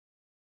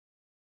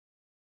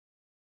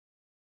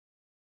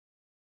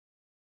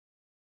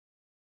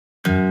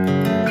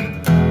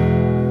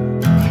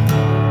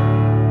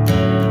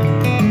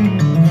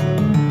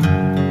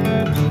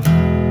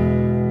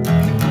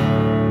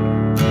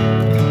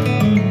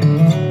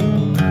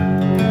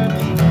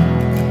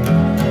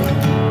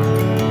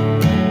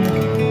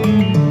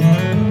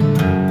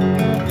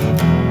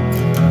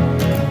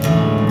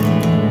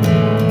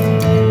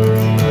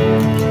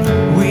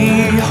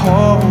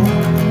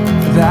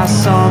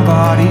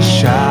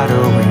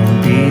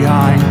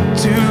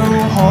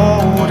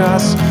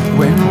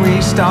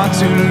start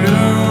to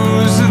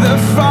lose the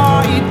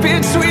fight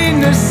between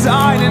the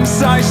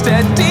silence I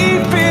stare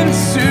deep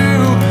into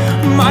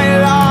my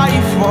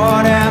life.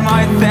 What am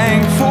I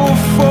thankful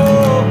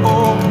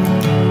for?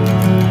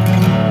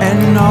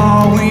 And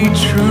are we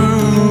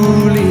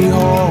truly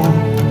whole?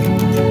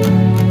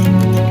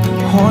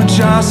 Or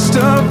just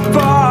a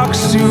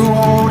box to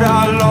hold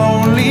our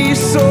lonely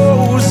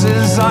souls?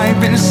 As I've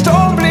been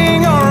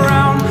stumbling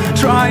around,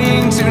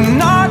 trying to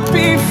not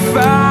be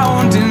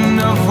found in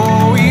the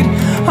void,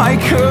 I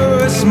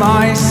curse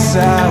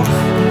myself.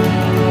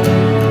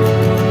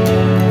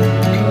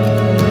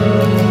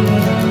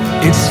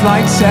 It's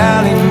like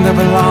telling the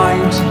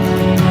blind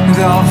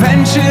they'll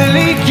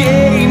eventually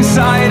gain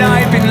sight.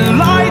 I've been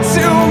lied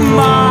to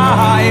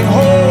my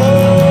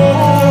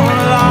whole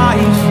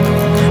life.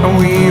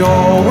 We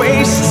all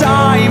waste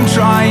time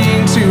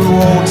trying to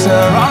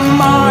alter our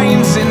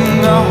minds in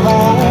the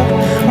hope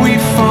we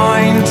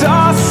find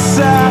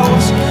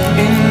ourselves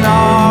in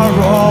our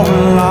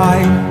own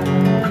light.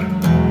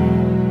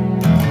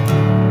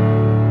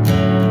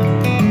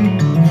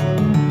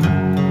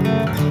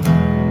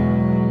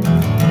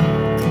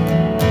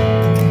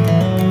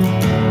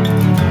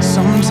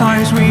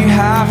 Sometimes we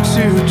have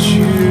to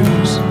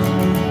choose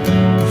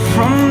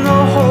from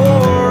the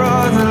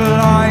horror, the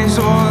lies,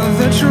 or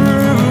the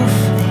truth.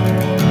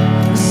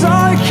 'Cause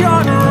I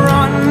can't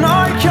run,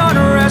 I can't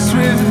rest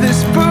with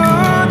this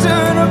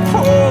burden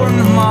upon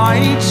my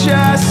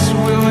chest.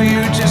 Will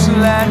you just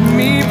let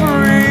me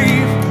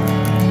breathe?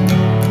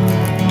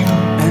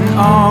 And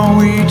are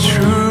we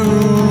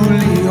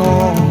truly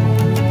whole?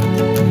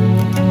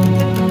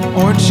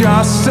 Or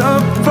just a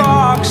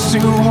box to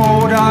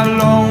hold our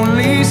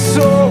lonely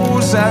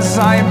souls? As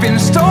I've been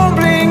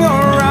stumbling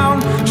around,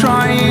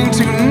 trying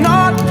to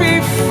not be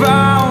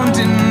found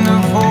in the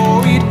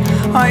void,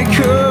 I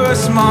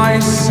curse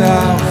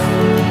myself.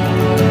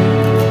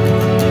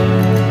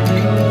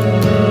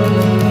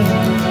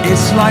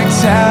 It's like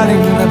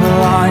telling the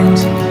blind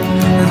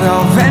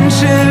they'll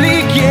eventually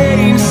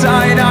gain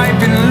sight. I've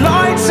been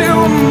lied to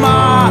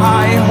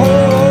my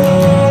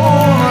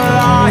whole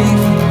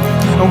life.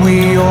 We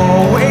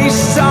all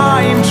waste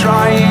time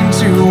trying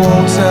to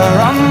alter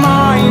our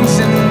minds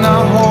in the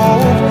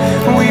hope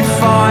we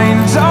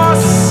find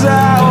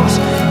ourselves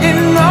in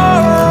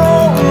our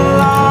own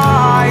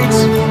light.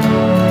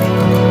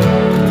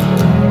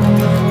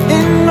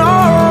 In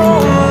our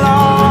own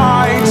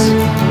light.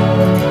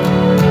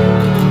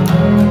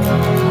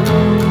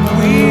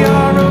 We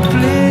are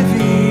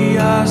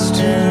oblivious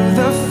to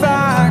the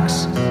facts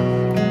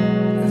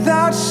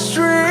that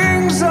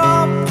strings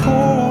are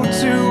pulled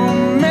to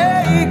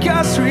make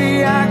us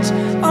react.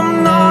 I'm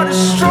not as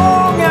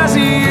strong as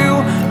you,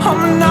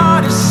 I'm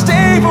not as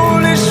stable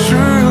as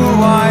true.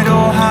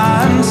 Idle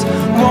hands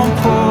won't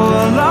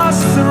pull us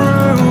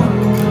through.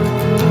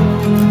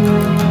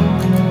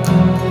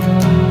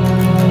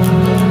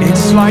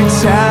 It's like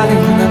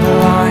telling the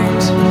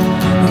blind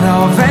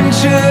they'll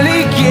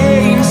eventually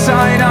gain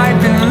sight. I've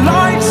been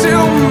lied